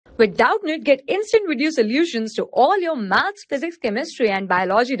With Doubtnut, get instant video solutions to all your maths, physics, chemistry, and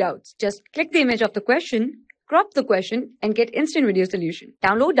biology doubts. Just click the image of the question, crop the question, and get instant video solution.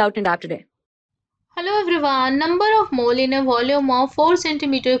 Download Doubtnut app today. Hello everyone, number of mole in a volume of 4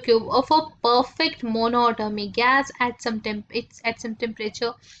 cm cube of a perfect monoatomic gas at some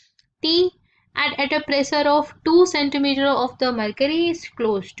temperature T and at a pressure of 2 cm of the mercury is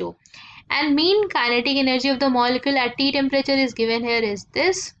close to. And mean kinetic energy of the molecule at T temperature is given here is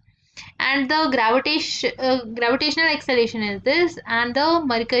this. And the gravitational acceleration is this, and the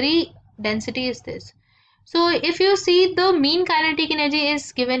mercury density is this. So if you see, the mean kinetic energy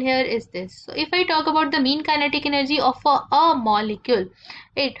is given here is this. So if I talk about the mean kinetic energy of a molecule,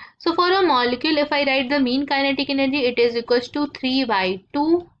 right? So for a molecule, if I write the mean kinetic energy, it is equals to 3 by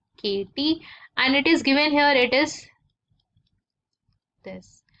 2 kT, and it is given here, it is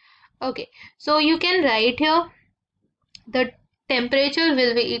this. Okay, so you can write here the temperature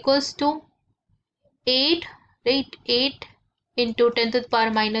will be equals to 8, right? 8 into 10 to the power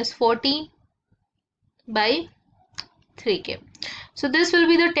minus 14 by 3K. So this will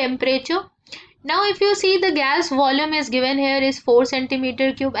be the temperature. Now if you see, the gas volume is given here is 4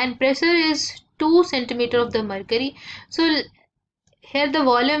 centimeter cube and pressure is 2 centimeter of the mercury. So here the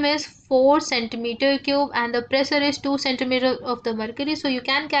volume is 4 centimeter cube and the pressure is 2 centimeter of the mercury. So you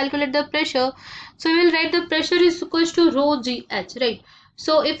can calculate the pressure. So we will write the pressure is equals to rho GH, right?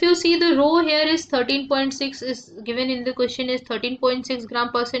 So if you see, the rho here is 13.6 is given in the question is 13.6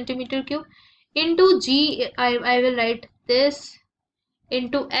 gram per centimeter cube. Into G, I will write this,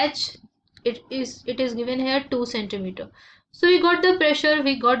 into H, it is given here 2 centimeter. So we got the pressure,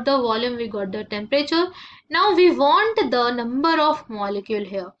 we got the volume, we got the temperature. Now we want the number of molecule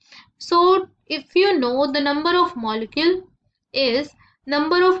here. So if you know, the number of molecule is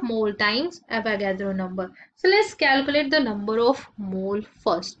number of mole times Avogadro number. So let's calculate the number of mole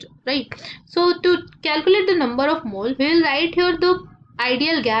first, right? So to calculate the number of mole, we will write here the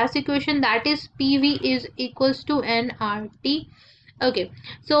ideal gas equation, that is PV is equals to nRT. Okay,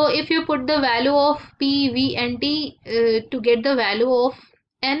 so if you put the value of PV and T to get the value of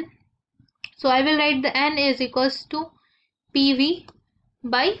N, so I will write the N is equals to PV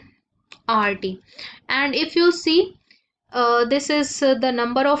by RT. And if you see, this is the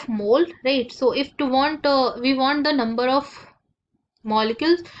number of mole, right? So if we want the number of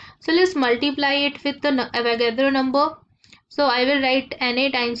molecules, so let's multiply it with the Avogadro number. So I will write Na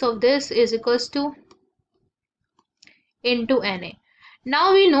times of this is equals to into Na.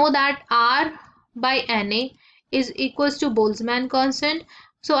 Now we know that R by Na is equals to Boltzmann constant.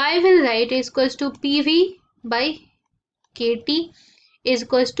 So I will write is equals to PV by KT is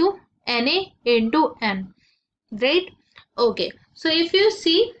equals to Na into N, right? Okay, so if you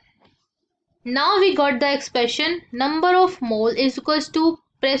see, now we got the expression number of mole is equals to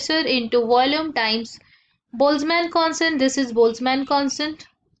pressure into volume times Boltzmann constant. This is Boltzmann constant,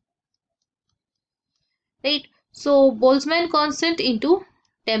 right? So Boltzmann constant into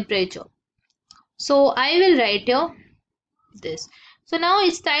temperature. So I will write here this. So now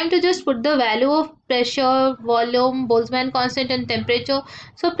it's time to just put the value of pressure, volume, Boltzmann constant and temperature.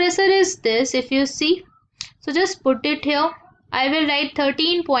 So pressure is this, if you see. So just put it here. I will write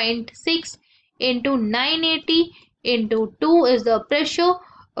 13.6 into 980 into 2 is the pressure.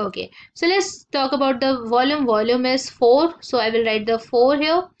 Okay, so let's talk about the volume. Volume is 4, so I will write the 4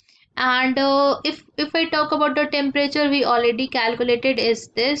 here. And if I talk about the temperature, we already calculated is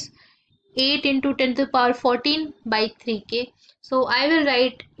this 8 into 10 to the power 14 by 3K. So I will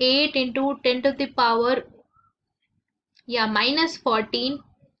write 8 into 10 to the power minus 14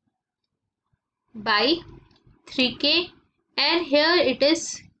 by 3K, and here it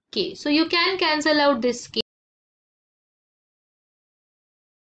is K. So you can cancel out this K.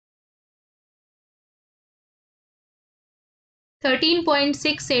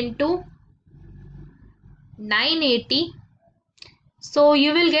 13.6 into 980. So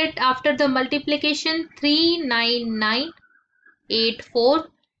you will get, after the multiplication, 39984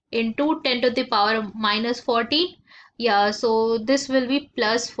 into 10 to the power minus 14. Yeah, so this will be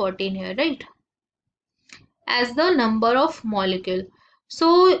plus 14 here, right? As the number of molecule.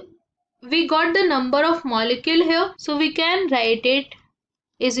 So we got the number of molecule here. So we can write it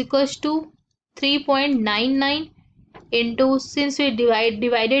is equals to 3.99 into, since we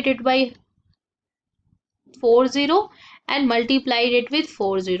divided it by 40 and multiplied it with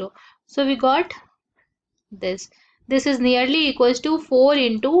 40. So we got this. This is nearly equals to 4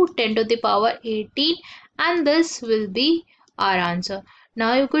 into 10 to the power 18, and this will be our answer.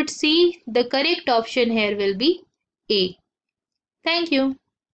 Now you could see the correct option here will be A. Thank you.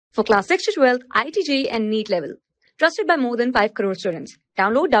 For class 6 to 12, IIT JEE and NEET level. Trusted by more than 5 crore students.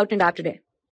 Download Doubtnut app today.